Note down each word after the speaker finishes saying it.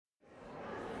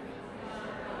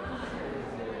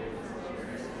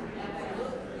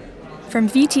From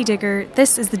VT Digger,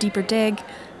 this is The Deeper Dig.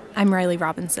 I'm Riley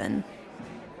Robinson.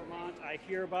 Vermont, I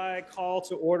hereby call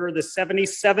to order the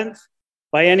 77th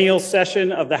biennial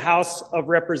session of the House of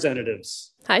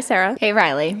Representatives. Hi, Sarah. Hey,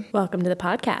 Riley. Welcome to the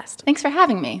podcast. Thanks for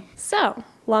having me. So,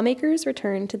 lawmakers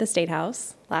returned to the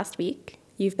Statehouse last week.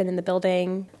 You've been in the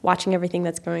building, watching everything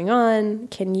that's going on.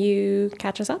 Can you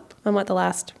catch us up on what the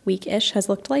last week-ish has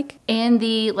looked like? In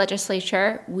the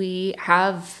legislature, we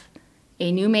have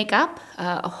a new makeup,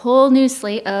 a whole new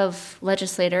slate of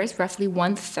legislators. Roughly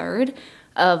 1/3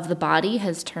 of the body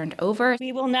has turned over.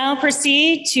 We will now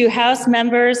proceed to House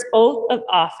members' oath of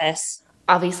office.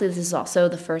 Obviously, this is also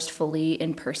the first fully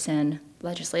in-person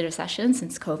legislative session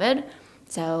since COVID.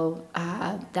 So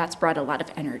that's brought a lot of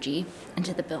energy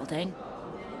into the building.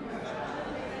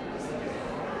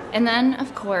 And then,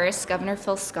 of course, Governor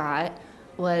Phil Scott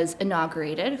was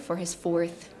inaugurated for his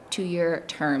fourth two-year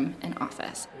term in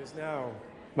office. It is now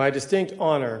my distinct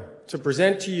honor to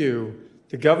present to you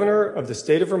the Governor of the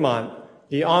State of Vermont,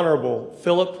 the Honorable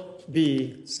Philip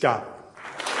B. Scott.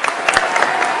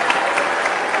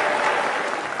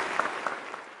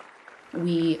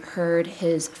 We heard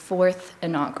his fourth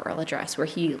inaugural address where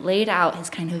he laid out his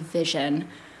kind of vision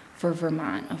for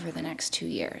Vermont over the next 2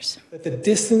 years. That the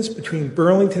distance between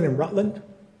Burlington and Rutland,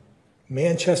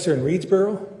 Manchester and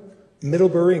Reedsboro,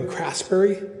 Middlebury and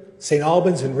Craftsbury, St.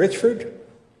 Albans and Richford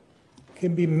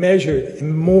can be measured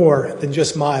in more than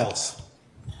just miles.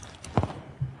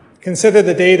 Consider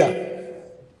the data,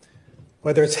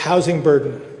 whether it's housing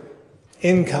burden,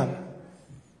 income,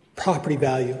 property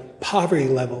value, poverty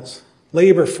levels,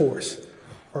 labor force,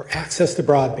 or access to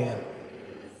broadband.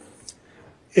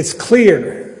 It's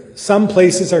clear some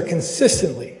places are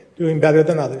consistently doing better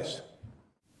than others.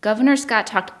 Governor Scott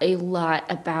talked a lot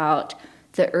about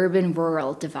the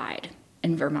urban-rural divide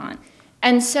in Vermont.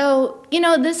 And so,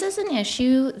 this is an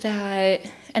issue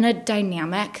and a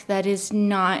dynamic that is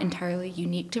not entirely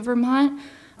unique to Vermont.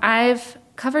 I've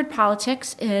covered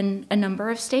politics in a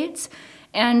number of states,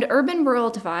 and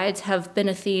urban-rural divides have been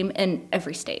a theme in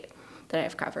every state that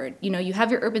I've covered. You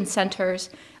have your urban centers,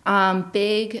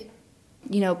 big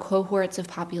cohorts of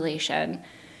population,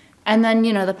 and then,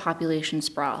 the population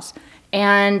sprawls.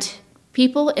 And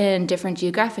people in different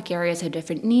geographic areas have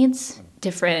different needs,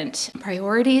 different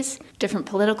priorities, different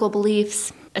political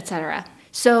beliefs, etc.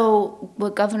 So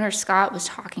what Governor Scott was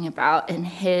talking about in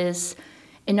his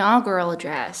inaugural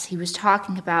address, he was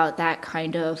talking about that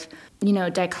kind of,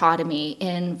 dichotomy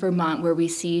in Vermont where we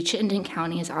see Chittenden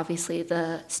County is obviously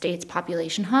the state's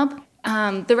population hub.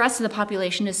 The rest of the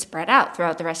population is spread out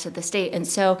throughout the rest of the state. And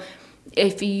so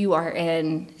if you are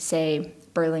in, say,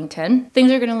 Burlington, things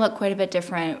are going to look quite a bit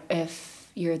different if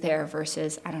you're there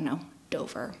versus,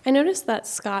 Dover. I noticed that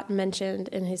Scott mentioned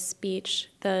in his speech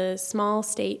the small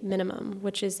state minimum,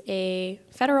 which is a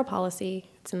federal policy.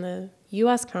 It's in the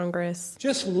U.S. Congress.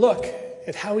 Just look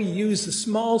at how he used the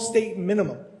small state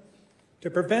minimum to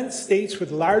prevent states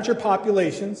with larger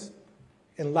populations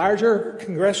and larger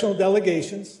congressional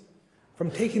delegations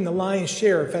from taking the lion's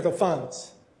share of federal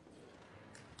funds.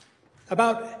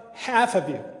 About half of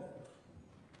you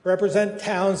represent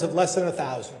towns of less than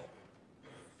 1,000.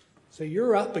 So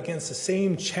you're up against the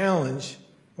same challenge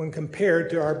when compared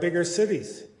to our bigger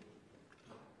cities.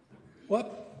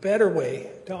 What better way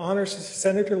to honor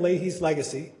Senator Leahy's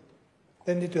legacy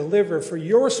than to deliver for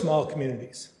your small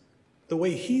communities the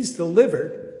way he's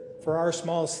delivered for our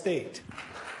small state?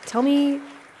 Tell me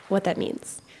what that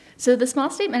means. So the small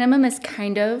state minimum is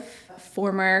kind of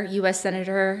former U.S.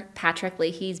 Senator Patrick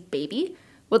Leahy's baby.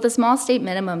 What the small state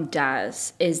minimum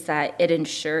does is that it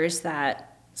ensures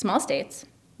that small states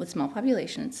with small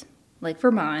populations, like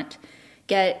Vermont,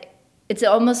 it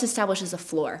almost establishes a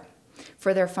floor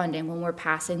for their funding when we're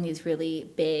passing these really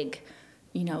big,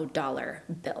 dollar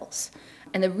bills.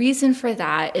 And the reason for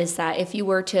that is that if you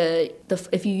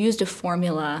used a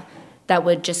formula that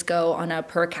would just go on a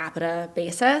per capita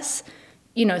basis,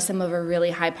 some of our really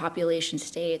high population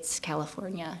states,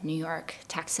 California, New York,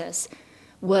 Texas,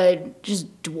 would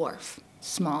just dwarf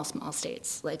small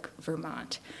states like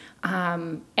Vermont.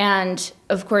 And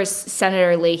of course,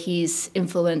 Senator Leahy's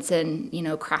influence in,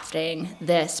 crafting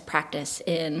this practice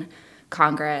in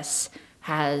Congress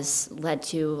has led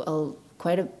to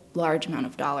quite a large amount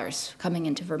of dollars coming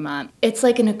into Vermont. It's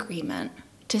like an agreement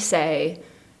to say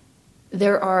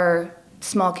there are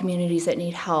small communities that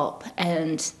need help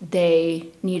and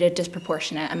they need a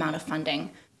disproportionate amount of funding.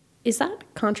 Is that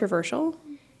controversial?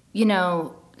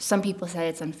 Some people say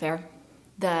it's unfair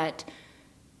that,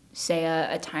 say,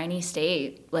 a tiny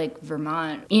state like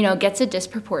Vermont, gets a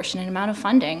disproportionate amount of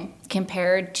funding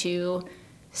compared to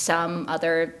some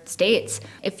other states.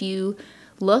 If you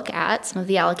look at some of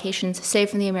the allocations, say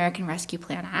from the American Rescue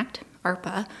Plan Act,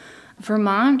 ARPA,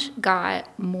 Vermont got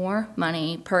more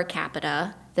money per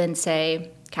capita than,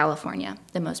 say, California,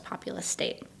 the most populous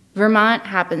state. Vermont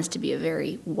happens to be a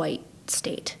very white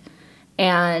state.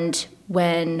 And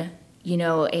when,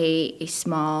 a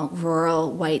small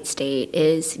rural white state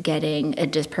is getting a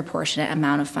disproportionate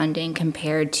amount of funding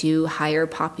compared to higher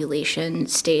population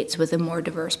states with a more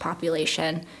diverse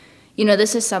population,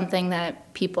 this is something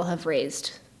that people have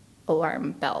raised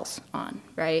alarm bells on,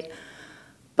 right?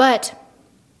 But,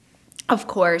 of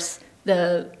course,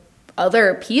 the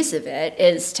other piece of it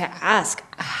is to ask,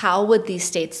 how would these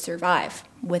states survive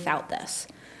without this?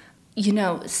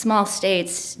 Small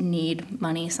states need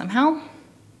money somehow,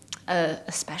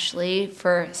 especially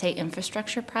for, say,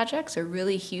 infrastructure projects are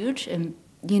really huge. And,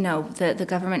 the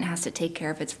government has to take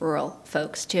care of its rural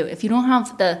folks, too. If you don't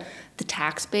have the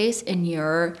tax base in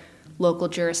your local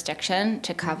jurisdiction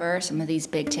to cover some of these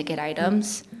big ticket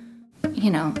items,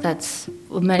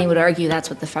 many would argue that's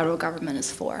what the federal government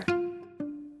is for.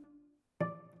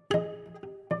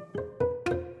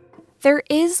 There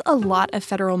is a lot of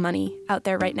federal money out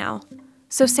there right now.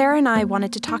 So Sarah and I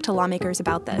wanted to talk to lawmakers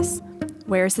about this.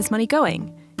 Where is this money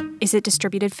going? Is it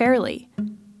distributed fairly?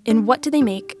 And what do they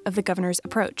make of the governor's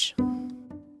approach?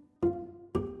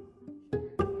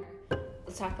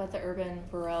 Let's talk about the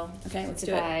urban-rural let's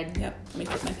divide. do it. Yep, let me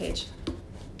flip my page.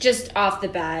 Just off the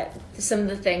bat, some of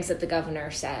the things that the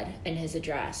governor said in his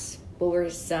address.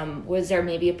 Was there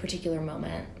maybe a particular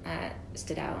moment that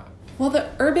stood out? Well,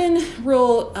 the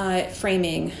urban-rural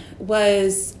framing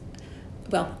was,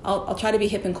 I'll try to be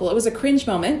hip and cool. It was a cringe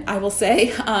moment, I will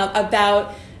say,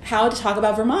 about how to talk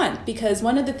about Vermont, because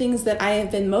one of the things that I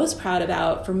have been most proud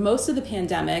about for most of the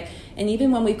pandemic, and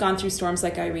even when we've gone through storms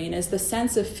like Irene, is the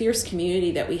sense of fierce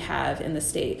community that we have in the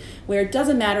state, where it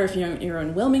doesn't matter if you're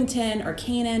in Wilmington or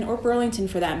Canaan or Burlington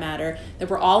for that matter,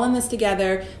 that we're all in this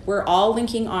together, we're all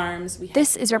linking arms.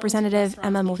 This is Representative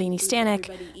Emma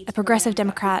Mulvaney-Stanak, a progressive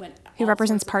Democrat who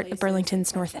represents part of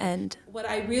Burlington's North End. Why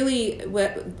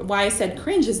I said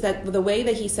cringe is that the way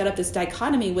that he set up this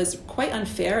dichotomy was quite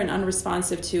unfair and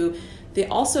unresponsive to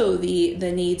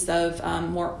the needs of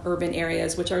more urban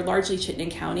areas, which are largely Chittenden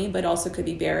County, but also could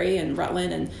be Barre and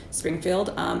Rutland and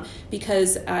Springfield,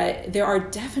 because there are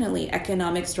definitely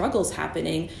economic struggles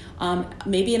happening,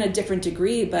 maybe in a different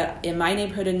degree, but in my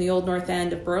neighborhood in the old North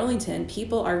End of Burlington,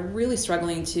 people are really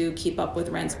struggling to keep up with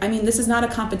rents. I mean, this is not a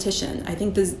competition. I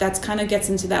think that's kind of gets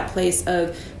into that place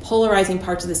of polarizing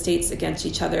parts of the states against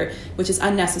each other, which is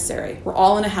unnecessary. We're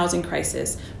all in a housing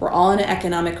crisis. We're all in an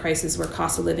economic crisis where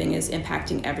cost of living is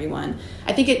impacting everyone.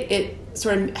 I think it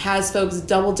sort of has folks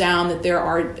double down that there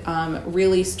are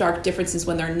really stark differences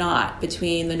when they're not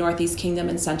between the Northeast Kingdom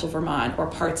and Central Vermont or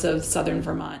parts of Southern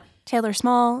Vermont. Taylor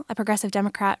Small, a progressive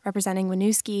Democrat representing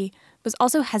Winooski, was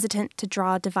also hesitant to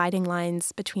draw dividing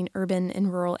lines between urban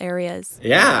and rural areas.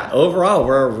 Yeah, overall,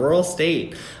 we're a rural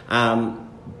state.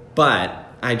 But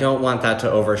I don't want that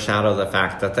to overshadow the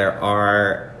fact that there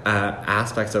are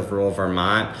aspects of rural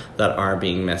Vermont that are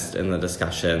being missed in the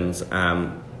discussions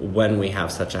when we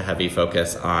have such a heavy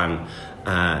focus on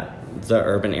the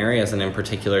urban areas, and in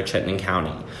particular Chittenden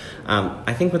County.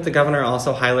 I think what the governor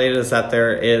also highlighted is that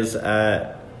there is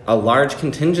a large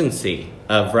contingency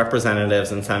of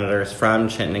representatives and senators from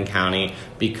Chittenden County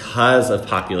because of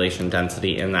population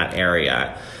density in that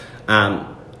area.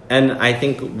 And I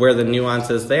think where the nuance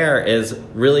is there is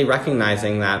really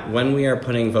recognizing that when we are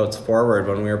putting votes forward,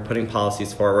 when we are putting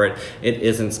policies forward, it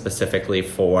isn't specifically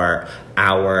for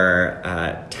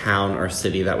our town or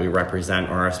city that we represent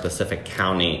or our specific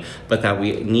county, but that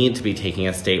we need to be taking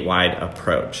a statewide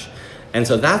approach. And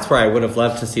so that's where I would have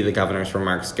loved to see the governor's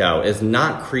remarks go, is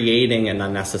not creating an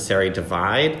unnecessary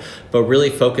divide, but really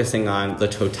focusing on the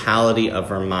totality of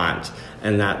Vermont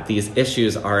and that these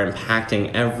issues are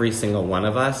impacting every single one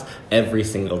of us every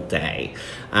single day.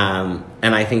 And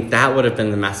I think that would have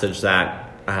been the message that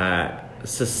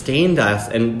sustained us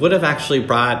and would have actually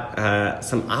brought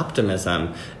some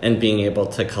optimism in being able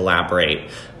to collaborate.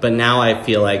 But now I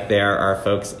feel like there are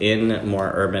folks in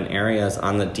more urban areas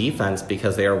on the defense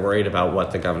because they are worried about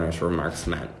what the governor's remarks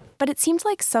meant. But it seems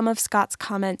like some of Scott's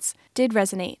comments did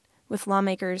resonate with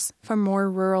lawmakers from more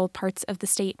rural parts of the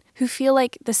state who feel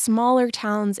like the smaller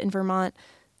towns in Vermont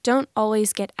don't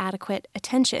always get adequate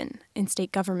attention in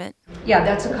state government. Yeah,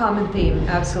 that's a common theme,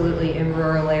 absolutely, in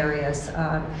rural areas.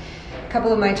 A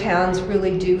couple of my towns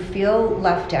really do feel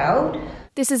left out.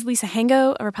 This is Lisa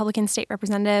Hango, a Republican state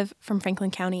representative from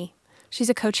Franklin County. She's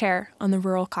a co-chair on the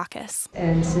Rural Caucus.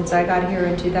 And since I got here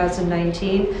in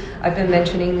 2019, I've been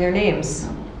mentioning their names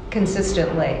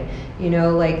consistently.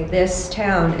 Like this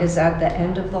town is at the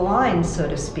end of the line, so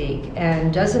to speak,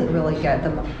 and doesn't really get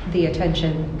the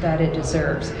attention that it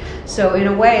deserves. So in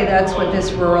a way, that's what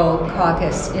this rural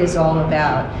caucus is all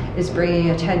about, is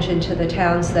bringing attention to the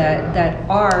towns that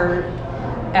are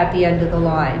at the end of the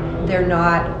line. They're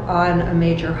not on a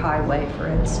major highway, for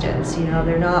instance.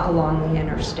 They're not along the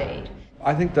interstate.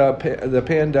 I think the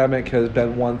pandemic has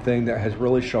been one thing that has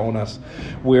really shown us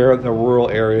where the rural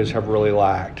areas have really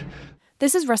lacked.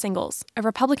 This is Russ Ingalls, a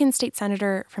Republican state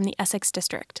senator from the Essex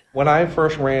district. When I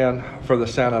first ran for the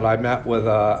Senate, I met with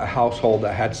a household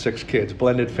that had 6 kids,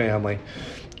 blended family.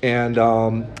 And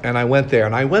I went there.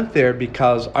 And I went there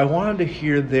because I wanted to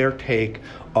hear their take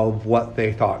of what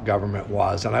they thought government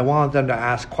was. And I wanted them to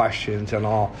ask questions and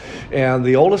all. And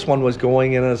the oldest one was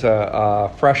going in as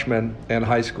a freshman in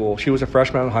high school. She was a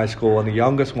freshman in high school, and the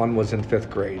youngest one was in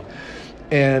 5th grade.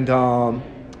 And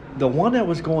the one that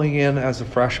was going in as a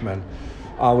freshman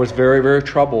was very, very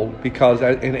troubled because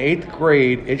in 8th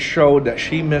grade, it showed that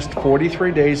she missed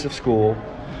 43 days of school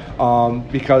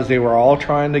because they were all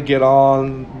trying to get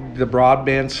on the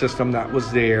broadband system that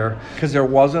was there because there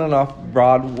wasn't enough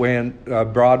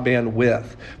broadband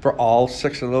width for all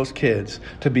 6 of those kids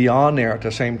to be on there at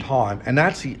the same time. And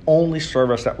that's the only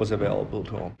service that was available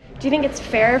to them. Do you think it's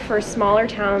fair for smaller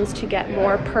towns to get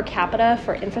more per capita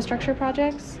for infrastructure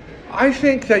projects? I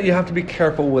think that you have to be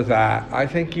careful with that. I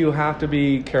think you have to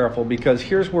be careful because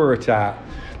here's where it's at.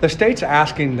 The state's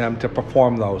asking them to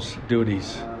perform those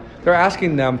duties. They're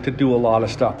asking them to do a lot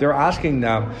of stuff. They're asking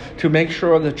them to make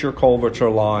sure that your culverts are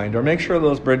lined or make sure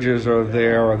those bridges are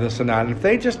there or this and that. And if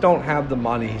they just don't have the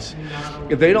monies,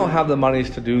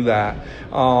 to do that,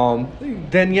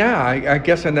 then yeah, I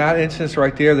guess in that instance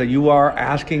right there that you are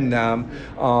asking them,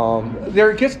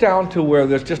 there it gets down to where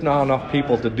there's just not enough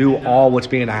people to do all what's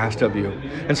being asked of you.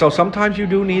 And so sometimes you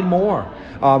do need more.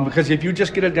 Because if you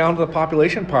just get it down to the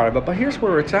population part of it, but here's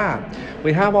where it's at.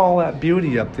 We have all that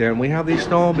beauty up there, and we have these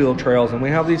snowmobile trails, and we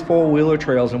have these four-wheeler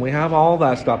trails, and we have all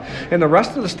that stuff. And the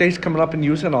rest of the state's coming up and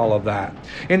using all of that.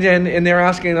 And they're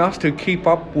asking us to keep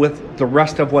up with the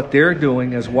rest of what they're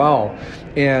doing as well.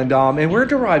 And we're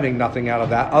deriving nothing out of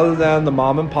that other than the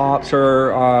mom and pops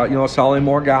are selling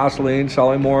more gasoline,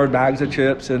 selling more bags of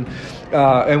chips, and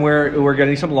we're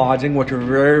getting some lodging, which we're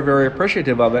very, very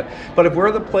appreciative of it. But if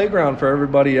we're the playground for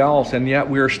everybody else, and yet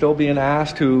we're still being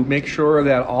asked to make sure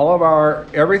that all of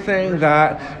everything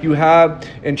that you have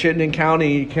in Chittenden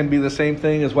County can be the same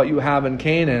thing as what you have in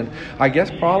Canaan, I guess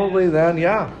probably then,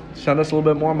 yeah, send us a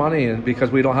little bit more money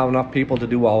because we don't have enough people to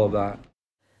do all of that.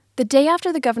 The day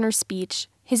after the governor's speech,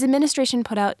 his administration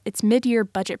put out its mid-year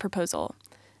budget proposal.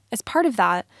 As part of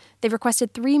that, they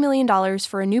requested $3 million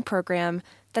for a new program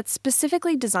that's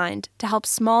specifically designed to help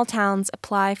small towns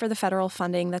apply for the federal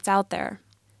funding that's out there.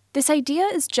 This idea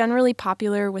is generally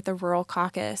popular with the Rural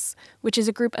Caucus, which is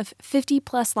a group of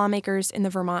 50-plus lawmakers in the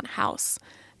Vermont House.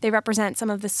 They represent some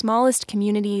of the smallest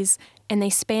communities, and they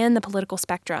span the political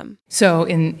spectrum. So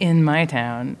in my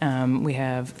town, we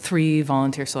have 3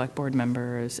 volunteer select board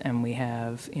members, and we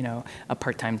have, a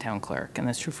part-time town clerk, and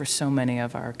that's true for so many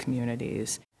of our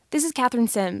communities. This is Katherine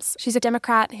Sims. She's a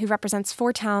Democrat who represents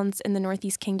 4 towns in the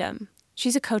Northeast Kingdom.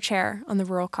 She's a co-chair on the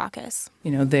Rural Caucus.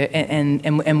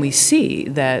 And we see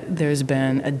that there's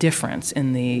been a difference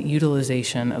in the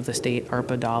utilization of the state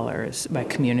ARPA dollars by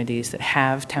communities that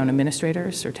have town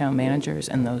administrators or town managers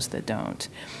and those that don't.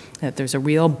 That there's a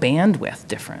real bandwidth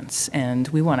difference, and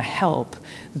we want to help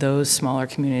those smaller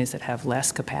communities that have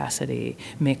less capacity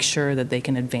make sure that they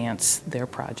can advance their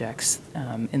projects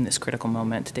in this critical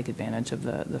moment to take advantage of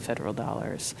the federal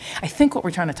dollars. I think what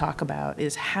we're trying to talk about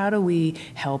is how do we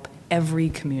help every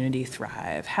community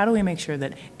thrive? How do we make sure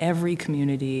that every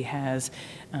community has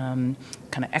kind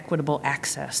of equitable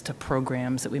access to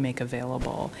programs that we make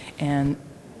available? And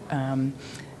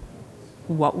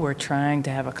what we're trying to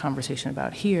have a conversation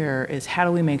about here is how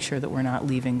do we make sure that we're not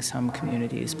leaving some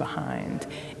communities behind?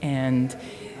 And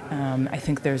I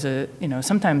think there's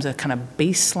sometimes a kind of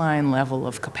baseline level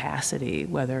of capacity,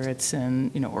 whether it's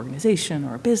in, organization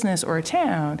or a business or a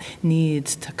town,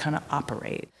 needs to kind of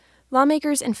operate.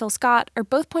 Lawmakers and Phil Scott are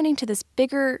both pointing to this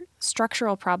bigger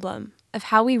structural problem of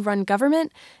how we run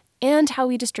government and how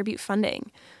we distribute funding.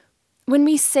 When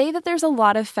we say that there's a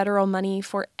lot of federal money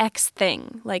for X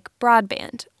thing, like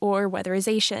broadband or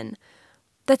weatherization,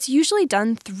 that's usually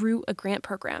done through a grant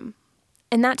program.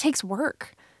 And that takes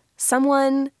work. Some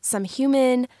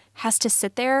human, has to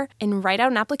sit there and write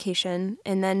out an application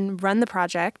and then run the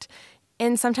project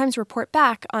and sometimes report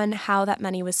back on how that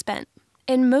money was spent.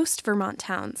 In most Vermont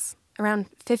towns, around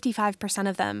 55%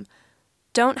 of them,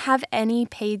 don't have any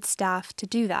paid staff to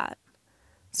do that.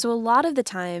 So a lot of the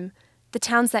time, the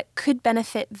towns that could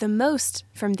benefit the most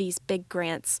from these big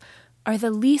grants are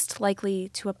the least likely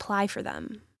to apply for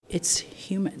them. It's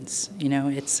humans,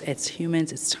 it's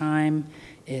humans, it's time,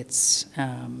 it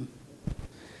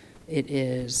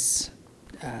is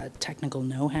technical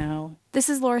know-how. This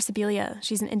is Laura Sibilia.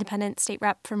 She's an independent state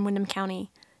rep from Windham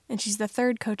County, and she's the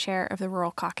third co-chair of the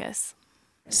Rural Caucus.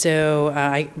 So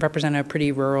I represent a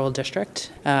pretty rural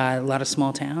district, a lot of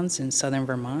small towns in southern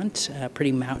Vermont, a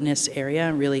pretty mountainous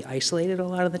area, really isolated, a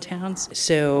lot of the towns.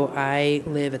 So I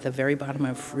live at the very bottom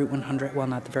of Route 100, well,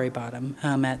 not the very bottom,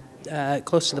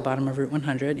 close to the bottom of Route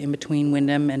 100, in between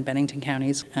Windham and Bennington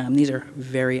counties. These are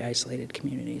very isolated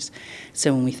communities.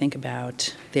 So when we think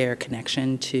about their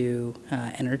connection to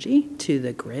energy, to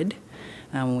the grid,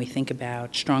 when we think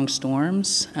about strong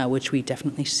storms, which we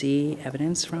definitely see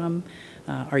evidence from,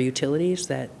 our utilities,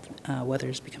 that weather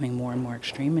is becoming more and more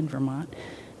extreme in Vermont,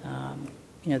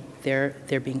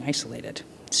 they're being isolated.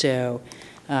 So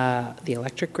the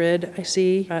electric grid I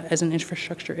see as an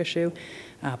infrastructure issue.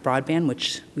 Broadband,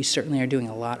 which we certainly are doing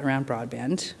a lot around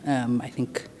broadband. I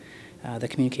think the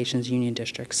communications union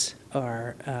districts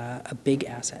are a big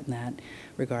asset in that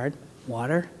regard.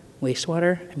 Water,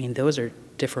 wastewater, those are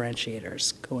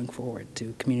differentiators going forward.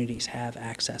 Do communities have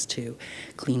access to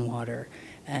clean water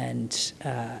and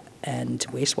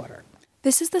wastewater?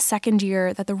 This is the second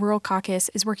year that the Rural Caucus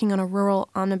is working on a rural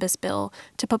omnibus bill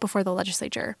to put before the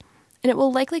legislature, and it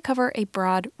will likely cover a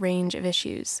broad range of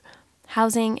issues: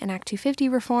 housing and Act 250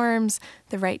 reforms,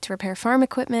 the right to repair farm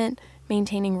equipment,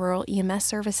 maintaining rural EMS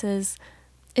services.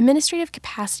 Administrative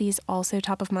capacity is also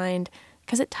top of mind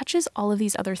because it touches all of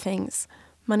these other things.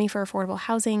 Money for affordable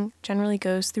housing generally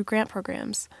goes through grant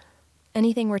programs.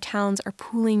 Anything where towns are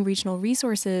pooling regional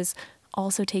resources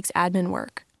also takes admin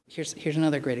work. Here's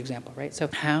another great example, right? So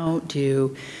how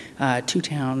do two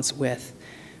towns with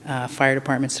fire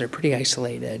departments that are pretty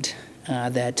isolated,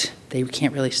 that they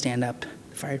can't really stand up,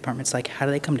 fire departments, how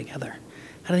do they come together?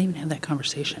 How do they even have that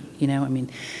conversation?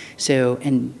 So,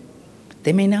 and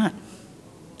they may not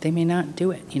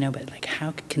do it, but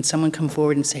how can someone come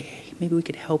forward and say, hey, maybe we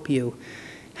could help you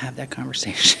have that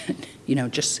conversation,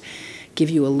 just give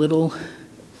you a little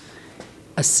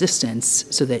assistance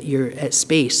so that you're at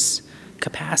space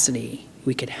capacity,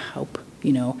 we could help,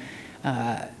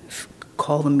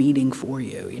 call the meeting for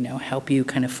you, help you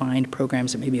kind of find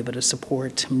programs that may be able to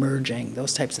support merging,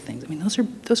 those types of things.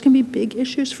 Those can be big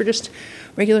issues for just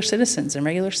regular citizens, and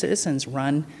regular citizens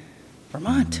run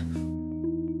Vermont.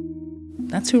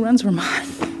 That's who runs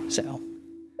Vermont, so.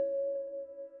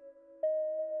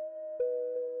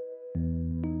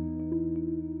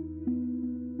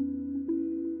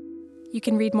 You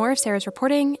can read more of Sarah's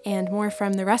reporting and more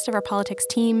from the rest of our politics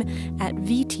team at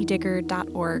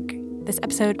vtdigger.org. This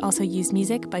episode also used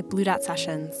music by Blue Dot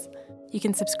Sessions. You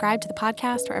can subscribe to the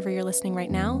podcast wherever you're listening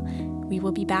right now. We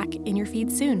will be back in your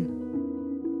feed soon.